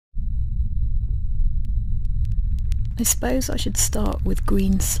I suppose I should start with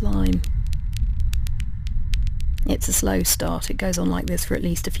green slime. It's a slow start, it goes on like this for at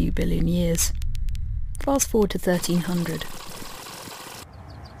least a few billion years. Fast forward to 1300.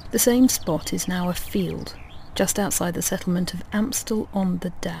 The same spot is now a field, just outside the settlement of Amstel on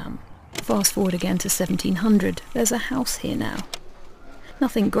the Dam. Fast forward again to 1700, there's a house here now.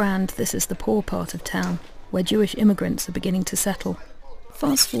 Nothing grand, this is the poor part of town, where Jewish immigrants are beginning to settle.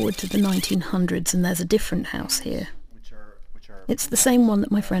 Fast forward to the 1900s and there's a different house here. It's the same one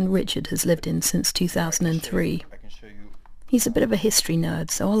that my friend Richard has lived in since 2003. He's a bit of a history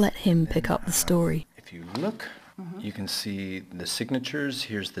nerd, so I'll let him pick up the story. If you look, you can see the signatures.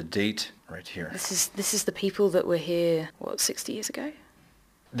 Here's the date right here. This is the people that were here, 60 years ago?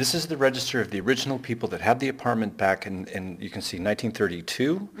 This is the register of the original people that had the apartment back in you can see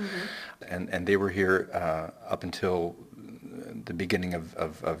 1932, and they were here up until the beginning of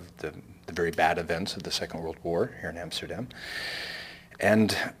the very bad events of the Second World War here in Amsterdam.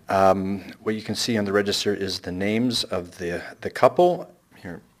 And what you can see on the register is the names of the couple.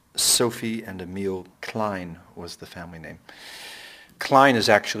 Here, Sophie and Emil Klein was the family name. Klein is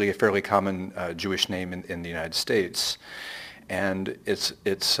actually a fairly common Jewish name in the United States. And it's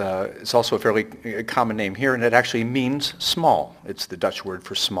also a fairly common name here, and it actually means small. It's the Dutch word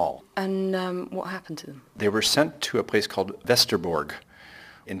for small. And what happened to them? They were sent to a place called Westerbork.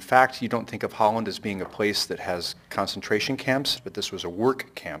 In fact, you don't think of Holland as being a place that has concentration camps, but this was a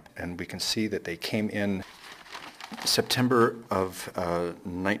work camp. And we can see that they came in September of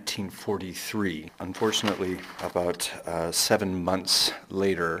 1943. Unfortunately, about 7 months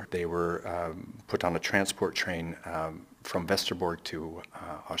later, they were put on a transport train from Westerbork to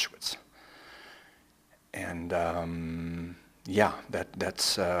Auschwitz. And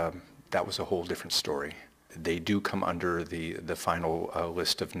that was a whole different story. They do come under the final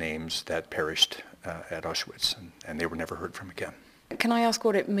list of names that perished at Auschwitz, and they were never heard from again. Can I ask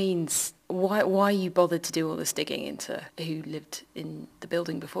what it means? Why you bothered to do all this digging into who lived in the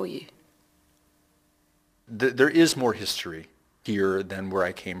building before you? There is more history here than where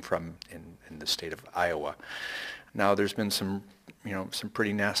I came from in the state of Iowa. Now, there's been some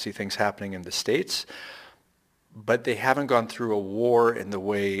pretty nasty things happening in the States, but they haven't gone through a war in the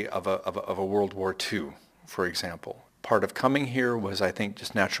way of a World War II, for example. Part of coming here was, I think,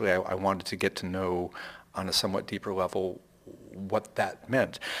 just naturally I wanted to get to know on a somewhat deeper level what that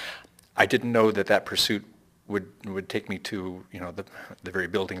meant. I didn't know that pursuit would take me to the very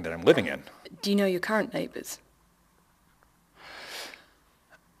building that I'm living in. Do you know your current neighbours?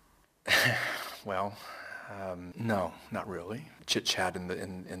 Well, no, not really. Chit chat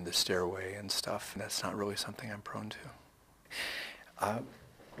in the stairway and stuff. That's not really something I'm prone to.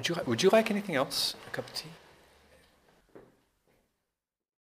 Would you like anything else? A cup of tea?